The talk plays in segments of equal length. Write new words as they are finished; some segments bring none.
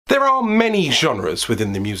There are many genres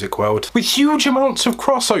within the music world, with huge amounts of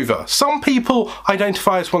crossover. Some people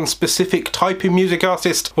identify as one specific type of music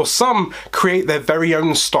artist, or some create their very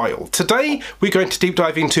own style. Today, we're going to deep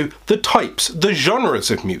dive into the types, the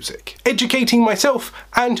genres of music, educating myself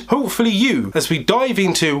and hopefully you as we dive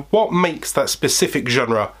into what makes that specific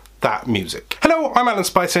genre that music. Hello, I'm Alan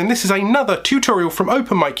Spicer and this is another tutorial from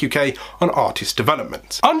Open Mic UK on artist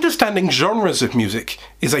development. Understanding genres of music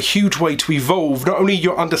is a huge way to evolve not only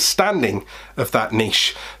your understanding of that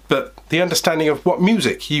niche, but the understanding of what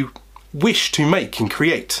music you wish to make and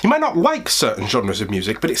create. You might not like certain genres of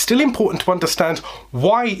music, but it's still important to understand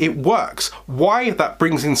why it works, why that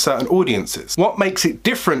brings in certain audiences. What makes it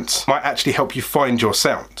different might actually help you find your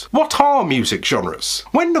sound. What are music genres?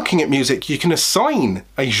 When looking at music, you can assign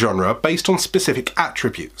a genre based on specific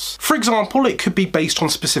attributes. For example, it could be based on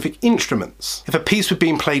specific instruments. If a piece was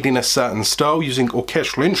being played in a certain style using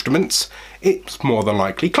orchestral instruments, it's more than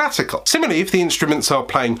likely classical. Similarly, if the instruments are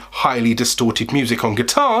playing highly distorted music on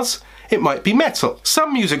guitars, it might be metal.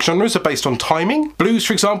 Some music genres are based on timing. Blues,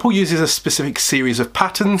 for example, uses a specific series of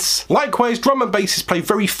patterns. Likewise, drum and bass is played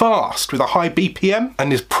very fast with a high BPM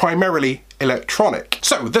and is primarily electronic.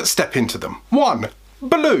 So let's step into them. 1.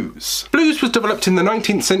 Blues. Blues was developed in the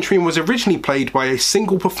 19th century and was originally played by a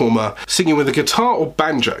single performer singing with a guitar or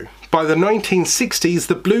banjo. By the 1960s,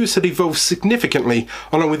 the blues had evolved significantly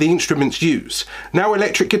along with the instruments used, now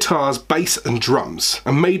electric guitars, bass and drums,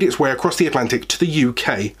 and made its way across the Atlantic to the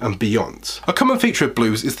UK and beyond. A common feature of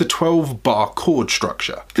blues is the 12-bar chord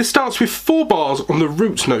structure. This starts with 4 bars on the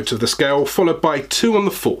root note of the scale, followed by 2 on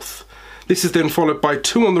the 4th. This is then followed by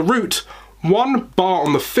 2 on the root, 1 bar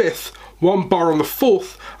on the 5th, 1 bar on the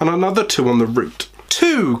 4th, and another 2 on the root.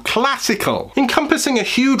 2. Classical. Encompassing a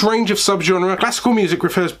huge range of subgenre, classical music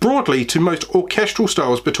refers broadly to most orchestral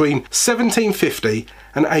styles between 1750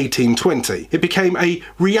 and 1820. It became a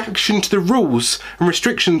reaction to the rules and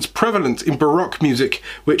restrictions prevalent in Baroque music,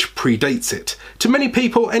 which predates it. To many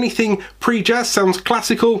people, anything pre-jazz sounds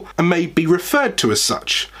classical and may be referred to as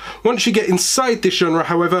such. Once you get inside this genre,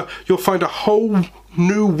 however, you'll find a whole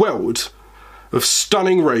new world of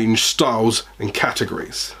stunning range, styles and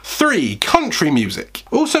categories. 3. Country music.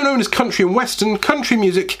 Also known as country and western, country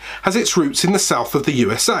music has its roots in the south of the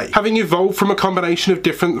USA. Having evolved from a combination of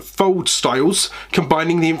different folk styles,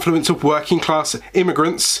 combining the influence of working class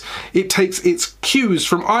immigrants, it takes its cues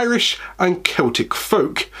from Irish and Celtic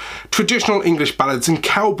folk, traditional English ballads and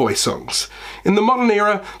cowboy songs. In the modern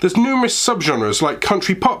era, there's numerous subgenres like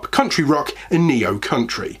country pop, country rock and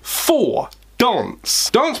neo-country. 4.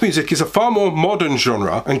 Dance. Dance music is a far more modern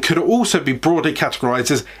genre and could also be broadly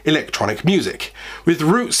categorised as electronic music, with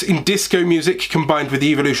roots in disco music combined with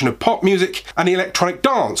the evolution of pop music and electronic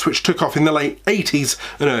dance, which took off in the late 80s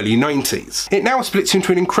and early 90s. It now splits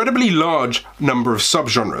into an incredibly large number of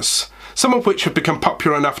subgenres, some of which have become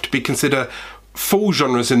popular enough to be considered full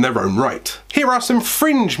genres in their own right. Here are some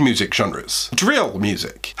fringe music genres. Drill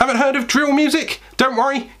music. Haven't heard of drill music? Don't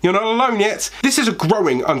worry, you're not alone yet. This is a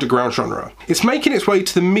growing underground genre. It's making its way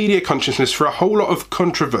to the media consciousness for a whole lot of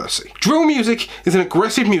controversy. Drill music is an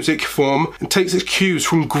aggressive music form and takes its cues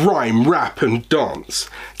from grime, rap and dance.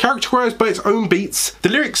 Characterised by its own beats, the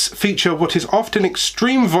lyrics feature what is often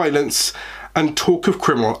extreme violence and talk of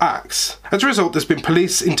criminal acts. As a result, there's been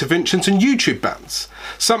police interventions and YouTube bans.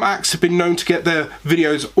 Some acts have been known to get their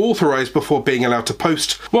videos authorised before being allowed to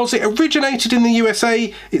post. Whilst it originated in the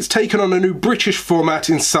USA, it's taken on a new British format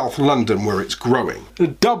in South London where it's growing.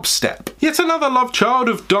 Dubstep. Yet another love child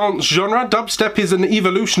of dance genre, dubstep is an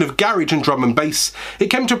evolution of garage and drum and bass. It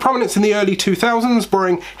came to prominence in the early 2000s,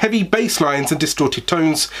 borrowing heavy bass lines and distorted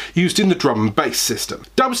tones used in the drum and bass system.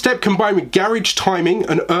 Dubstep combined with garage timing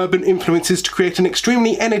and urban influences to create an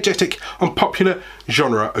extremely energetic and popular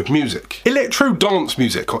genre of music. Electro dance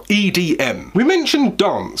music, or EDM. We mentioned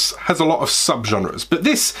dance has a lot of subgenres, but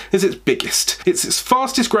this is its biggest. It's its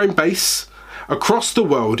fastest growing bass across the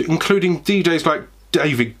world, including DJs like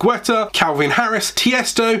David Guetta, Calvin Harris,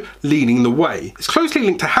 Tiesto leading the way. It's closely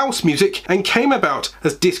linked to house music and came about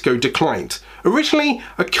as disco declined. Originally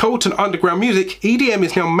a cult and underground music, EDM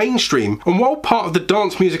is now mainstream, and while part of the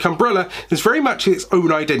dance music umbrella, is very much its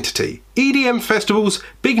own identity. EDM festivals,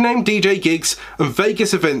 big name DJ gigs and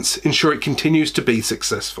Vegas events ensure it continues to be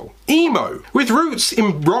successful. Emo. With roots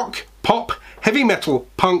in rock, pop, heavy metal,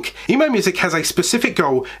 punk, emo music has a specific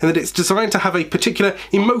goal in that it's designed to have a particular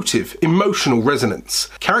emotional resonance,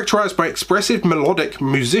 characterised by expressive melodic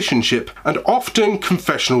musicianship and often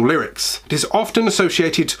confessional lyrics. It is often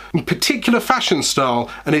associated with particular fashion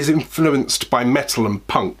style and is influenced by metal and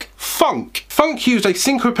punk. Funk. Funk used a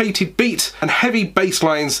syncopated beat and heavy bass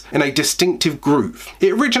lines in a distinctive groove.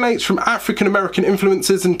 It originates from African American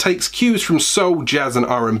influences and takes cues from soul, jazz and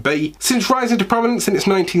R&B. Since rising to prominence in its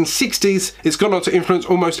 1960s, it's gone on to influence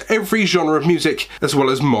almost every genre of music as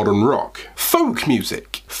well as modern rock. Folk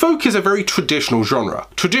music. Folk is a very traditional genre.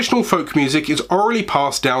 Traditional folk music is orally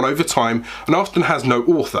passed down over time and often has no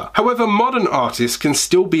author. However, modern artists can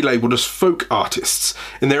still be labelled as folk artists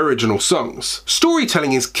in their original songs.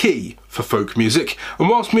 Storytelling is key for folk music, and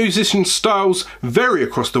whilst musician styles vary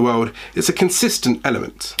across the world, it's a consistent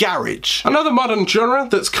element. Garage. Another modern genre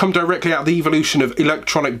that's come directly out of the evolution of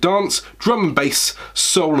electronic dance, drum and bass,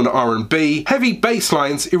 soul and R&B. Heavy bass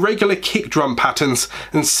lines, irregular kick drum patterns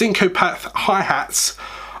and syncopathed hi-hats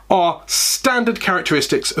are standard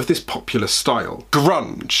characteristics of this popular style.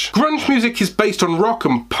 Grunge. Grunge music is based on rock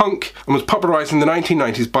and punk and was popularised in the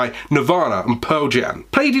 1990s by Nirvana and Pearl Jam.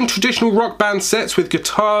 Played in traditional rock band sets with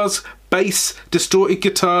guitars, bass, distorted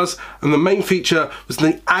guitars, and the main feature was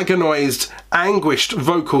the agonised, anguished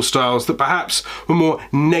vocal styles that perhaps were more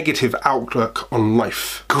negative outlook on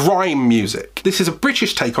life. Grime music. This is a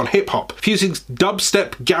British take on hip-hop, fusing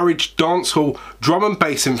dubstep, garage, dancehall, drum and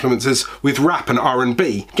bass influences with rap and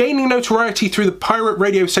R&B. Gaining notoriety through the pirate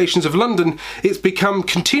radio stations of London, it's become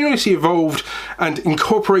continuously evolved and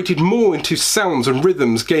incorporated more into sounds and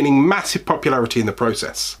rhythms, gaining massive popularity in the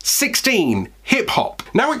process. 16. Hip-hop.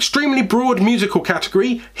 Now extremely broad musical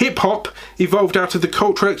category, hip-hop evolved out of the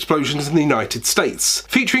cultural explosions in the United States,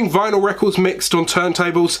 featuring vinyl records mixed on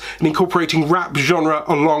turntables and incorporating rap genre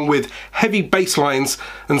along with heavy bass lines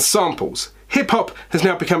and samples. Hip-hop has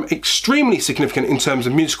now become extremely significant in terms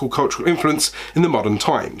of musical cultural influence in the modern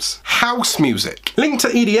times. House music. Linked to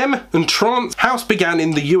EDM and trance, house began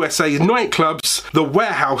in the USA's nightclubs, the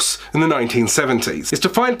warehouse, in the 1970s. It's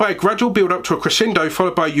defined by a gradual build-up to a crescendo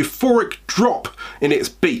followed by a euphoric drop in its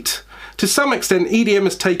beat. To some extent, EDM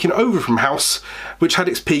has taken over from house, which had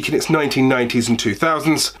its peak in its 1990s and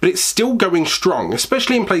 2000s, but it's still going strong,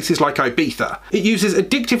 especially in places like Ibiza. It uses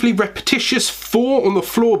addictively repetitious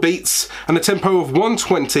 4-on-the-floor beats and a tempo of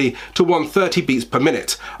 120 to 130 beats per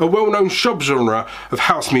minute. A well-known subgenre of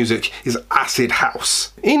house music is acid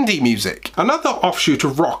house. Indie music. Another offshoot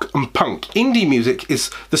of rock and punk. Indie music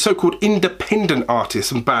is the so-called independent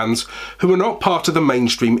artists and bands who are not part of the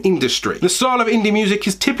mainstream industry. The style of indie music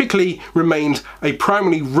is typically remained a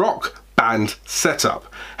primarily rock band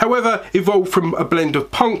setup, however evolved from a blend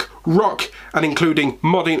of punk, rock and including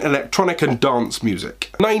modern electronic and dance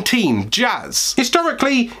music. 19. Jazz.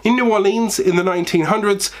 Historically, in New Orleans in the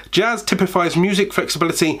 1900s, jazz typifies music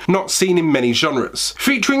flexibility not seen in many genres.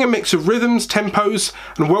 Featuring a mix of rhythms, tempos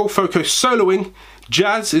and well-focused soloing,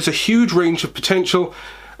 jazz is a huge range of potential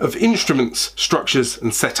of instruments, structures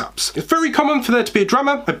and setups. It's very common for there to be a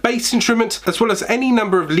drummer, a bass instrument, as well as any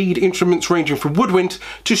number of lead instruments ranging from woodwind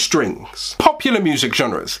to strings. Popular music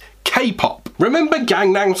genres. K-pop. Remember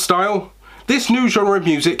Gangnam Style? This new genre of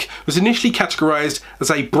music was initially categorised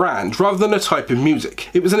as a brand rather than a type of music.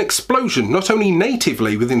 It was an explosion not only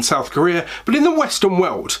natively within South Korea but in the Western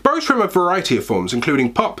world, both from a variety of forms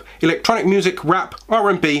including pop, electronic music, rap,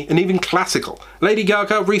 R&B and even classical. Lady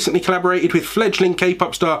Gaga recently collaborated with fledgling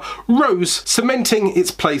K-pop star Rose, cementing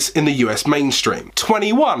its place in the US mainstream.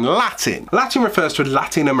 21. Latin. Latin refers to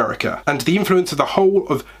Latin America and the influence of the whole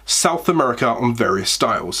of South America on various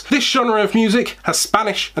styles. This genre of music has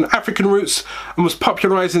Spanish and African roots and was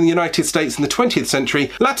popularised in the United States in the 20th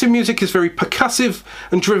century. Latin music is very percussive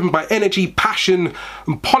and driven by energy, passion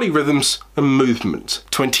and polyrhythms and movement.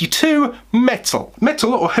 22. Metal.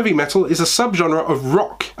 Metal or heavy metal is a subgenre of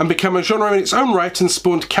rock and became a genre in its own right and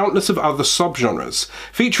spawned countless of other subgenres.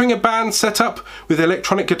 Featuring a band setup with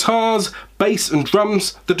electronic guitars, bass and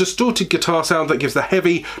drums, the distorted guitar sound that gives the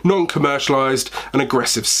heavy, non-commercialised and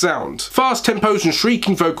aggressive sound. Fast tempos and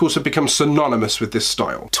shrieking vocals have become synonymous with this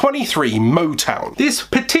style. 23. Motown. This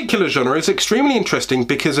particular genre is extremely interesting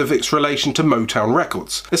because of its relation to Motown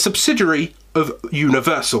Records, a subsidiary of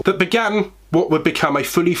Universal that began what would become a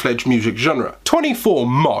fully fledged music genre. 24.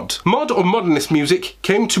 Mod. Mod or modernist music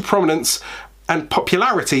came to prominence and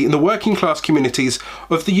popularity in the working class communities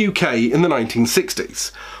of the UK in the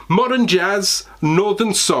 1960s. Modern jazz,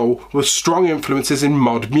 northern soul were strong influences in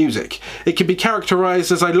mod music. It can be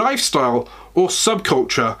characterised as a lifestyle or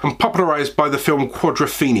subculture and popularised by the film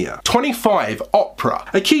Quadrophenia. 25. Opera.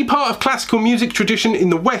 A key part of classical music tradition in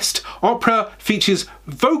the West, opera features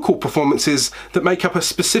vocal performances that make up a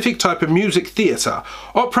specific type of music theatre.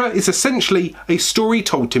 Opera is essentially a story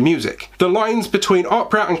told to music. The lines between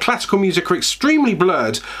opera and classical music are extremely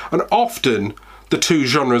blurred and often the two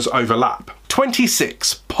genres overlap.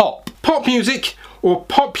 26. Pop. Pop music, or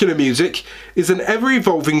popular music is an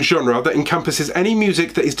ever-evolving genre that encompasses any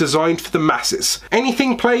music that is designed for the masses.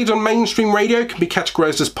 Anything played on mainstream radio can be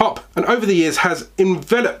categorised as pop, and over the years has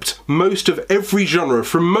enveloped most of every genre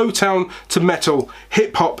from Motown to metal,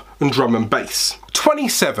 hip-hop and drum and bass.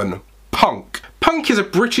 27. Punk. Punk is a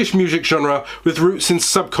British music genre with roots in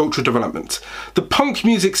subcultural development. The punk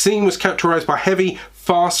music scene was characterised by heavy,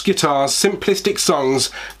 fast guitars, simplistic songs,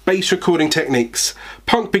 bass recording techniques.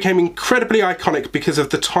 Punk became incredibly iconic because of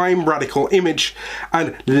the time radical image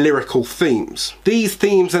and lyrical themes. These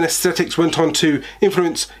themes and aesthetics went on to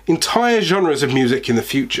influence entire genres of music in the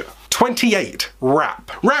future. 28.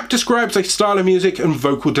 Rap. Rap describes a style of music and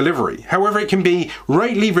vocal delivery. However, it can be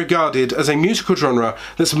rightly regarded as a musical genre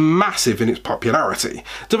that's massive in its popularity.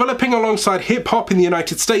 Developing alongside hip-hop in the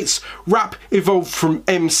United States, rap evolved from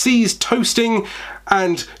MCs toasting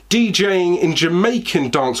and DJing in Jamaican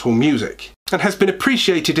dancehall music, and has been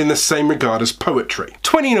appreciated in the same regard as poetry.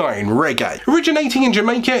 29. Reggae. Originating in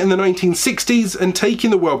Jamaica in the 1960s and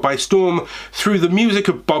taking the world by storm through the music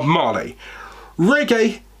of Bob Marley,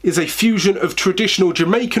 reggae is a fusion of traditional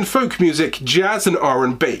Jamaican folk music, jazz and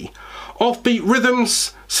R&B. Offbeat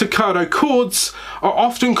rhythms, staccato chords are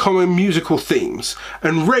often common musical themes,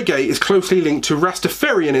 and reggae is closely linked to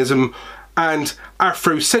Rastafarianism and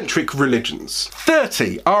Afrocentric religions.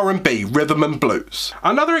 30. R&B, rhythm and blues.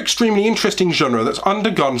 Another extremely interesting genre that's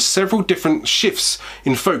undergone several different shifts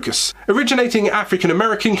in focus. Originating in African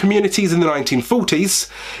American communities in the 1940s,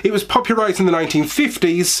 it was popularised in the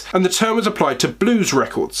 1950s, and the term was applied to blues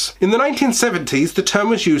records. In the 1970s, the term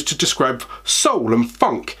was used to describe soul and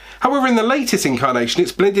funk. However, in the latest incarnation,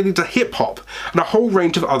 it's blended into hip-hop and a whole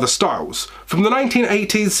range of other styles. From the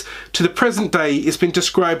 1980s to the present day, it's been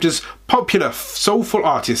described as popular soulful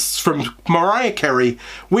artists from Mariah Carey,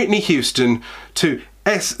 Whitney Houston to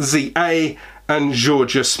SZA and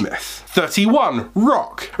Georgia Smith. 31.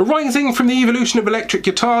 Rock. Arising from the evolution of electric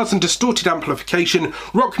guitars and distorted amplification,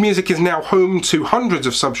 rock music is now home to hundreds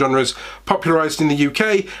of subgenres popularised in the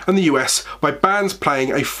UK and the US by bands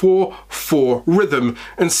playing a 4/4 rhythm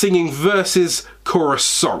and singing verses, chorus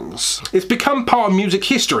songs. It's become part of music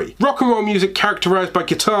history. Rock and roll music characterised by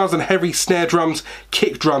guitars and heavy snare drums,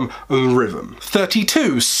 kick drum and rhythm.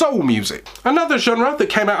 32. Soul music. Another genre that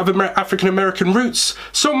came out of African American roots,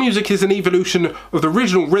 soul music is an evolution of the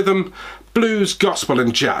original rhythm, blues, gospel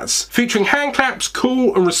and jazz. Featuring hand claps,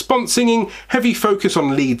 call and response singing, heavy focus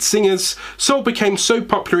on lead singers, soul became so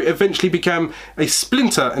popular it eventually became a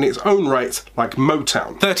splinter in its own right, like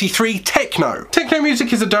Motown. 33. Techno. Techno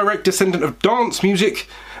music is a direct descendant of dance music,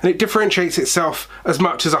 and it differentiates itself as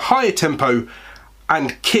much as a higher tempo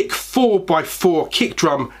and kick 4x4 kick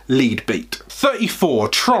drum lead beat. 34.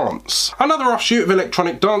 Trance. Another offshoot of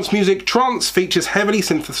electronic dance music, trance features heavily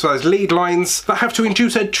synthesized lead lines that have to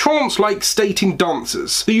induce a trance-like state in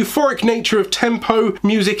dancers. The euphoric nature of tempo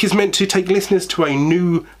music is meant to take listeners to a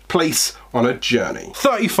new place on a journey.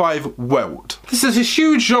 35. World. This is a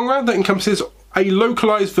huge genre that encompasses a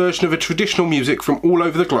localised version of a traditional music from all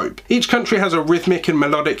over the globe. Each country has a rhythmic and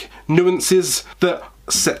melodic nuances that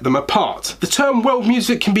set them apart. The term world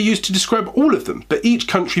music can be used to describe all of them, but each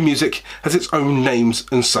country music has its own names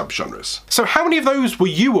and subgenres. So how many of those were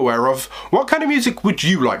you aware of? What kind of music would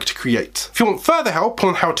you like to create? If you want further help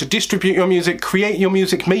on how to distribute your music, create your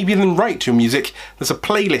music, maybe even write your music, there's a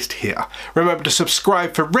playlist here. Remember to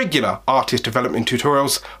subscribe for regular artist development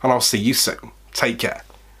tutorials, and I'll see you soon. Take care.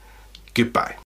 Goodbye.